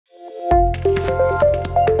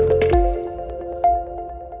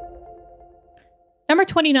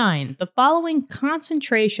29. The following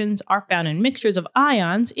concentrations are found in mixtures of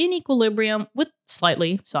ions in equilibrium with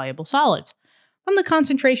slightly soluble solids. From the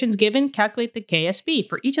concentrations given, calculate the KSP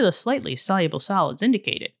for each of the slightly soluble solids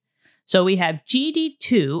indicated. So we have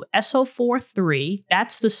Gd2, SO4, 3.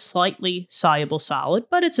 That's the slightly soluble solid,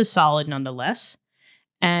 but it's a solid nonetheless.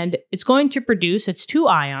 And it's going to produce its two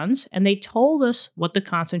ions, and they told us what the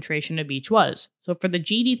concentration of each was. So for the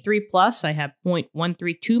Gd3 plus, I have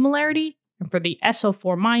 0.132 molarity, and for the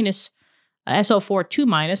SO4 minus, SO4 2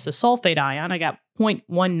 minus, the sulfate ion, I got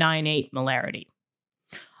 0.198 molarity.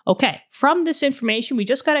 Okay, from this information, we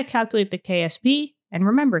just got to calculate the KSP, and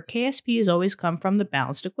remember, KSP has always come from the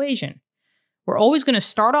balanced equation. We're always going to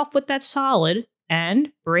start off with that solid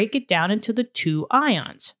and break it down into the two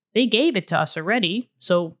ions. They gave it to us already,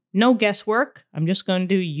 so no guesswork. I'm just going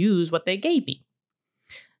to use what they gave me.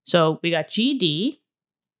 So we got Gd2,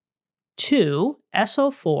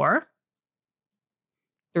 SO4,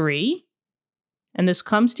 3, and this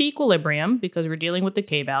comes to equilibrium because we're dealing with the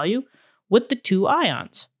K value with the two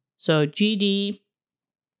ions. So Gd3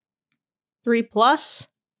 plus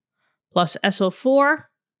SO4,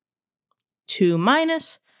 2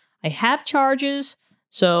 minus. I have charges,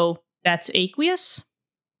 so that's aqueous.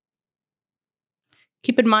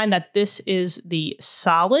 Keep in mind that this is the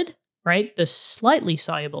solid, right? The slightly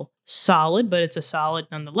soluble solid, but it's a solid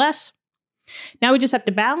nonetheless. Now we just have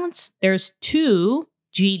to balance. There's two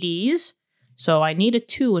GDs, so I need a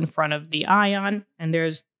 2 in front of the ion, and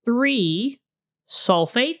there's 3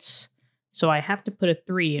 sulfates, so I have to put a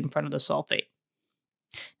 3 in front of the sulfate.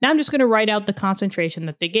 Now I'm just going to write out the concentration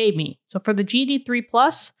that they gave me. So for the Gd3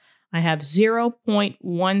 plus, I have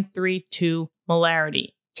 0.132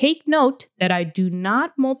 molarity. Take note that I do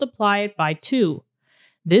not multiply it by 2.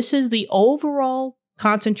 This is the overall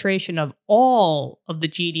concentration of all of the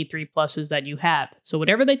Gd3 pluses that you have. So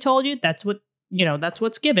whatever they told you, that's what, that's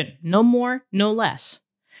what's given. No more, no less.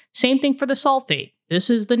 Same thing for the sulfate. This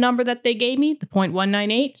is the number that they gave me, the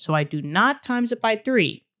 0.198, so I do not times it by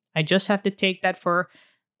 3. I just have to take that for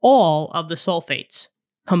all of the sulfates.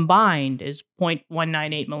 Combined is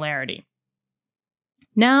 0.198 molarity.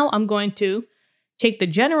 Now I'm going to take the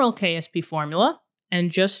general KSP formula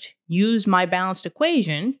and just use my balanced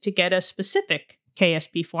equation to get a specific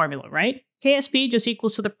KSP formula, right? KSP just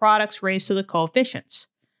equals to the products raised to the coefficients.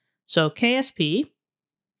 So KSP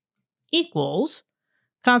equals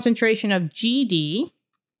concentration of Gd3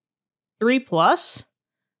 plus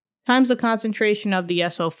times the concentration of the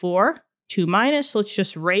SO4, 2 minus. Let's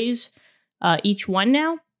just raise each one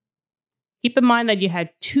now. Keep in mind that you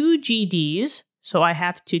had 2 GDs, so I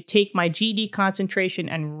have to take my Gd concentration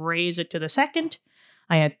and raise it to the second.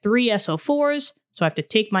 I had 3 SO4s, so I have to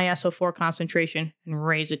take my SO4 concentration and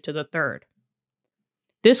raise it to the third.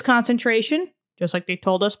 This concentration, just like they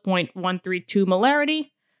told us, 0.132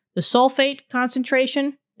 molarity. The sulfate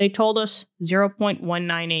concentration, they told us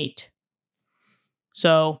 0.198.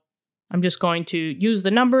 So I'm just going to use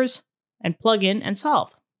the numbers and plug in and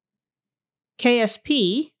solve.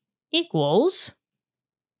 KSP equals,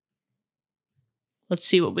 let's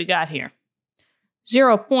see what we got here.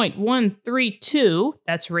 0.132,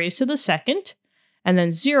 that's raised to the second, and then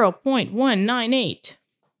 0.198,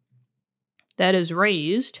 that is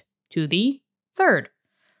raised to the third.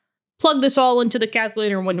 Plug this all into the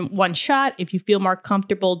calculator in one shot. If you feel more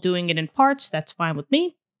comfortable doing it in parts, that's fine with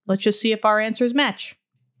me. Let's just see if our answers match.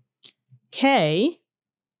 KSP,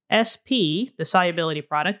 the solubility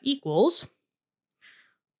product, equals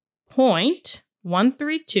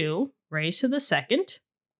 0.132 raised to the second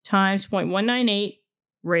times 0.198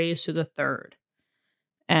 raised to the third.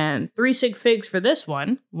 And 3 sig figs for this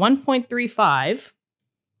one, 1.35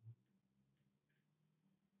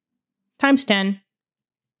 times 10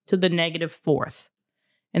 to the negative fourth.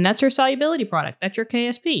 And that's your solubility product. That's your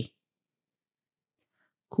KSP.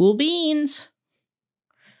 Cool beans.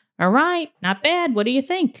 All right, not bad. What do you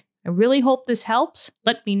think? I really hope this helps.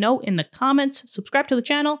 Let me know in the comments. Subscribe to the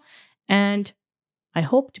channel. And I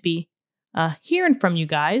hope to be hearing from you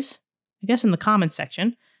guys, I guess in the comments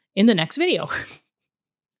section, in the next video.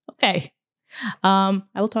 Okay. I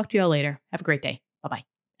will talk to you all later. Have a great day. Bye-bye.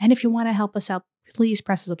 And if you want to help us out, please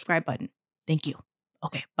press the subscribe button. Thank you.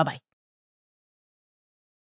 Okay, bye-bye.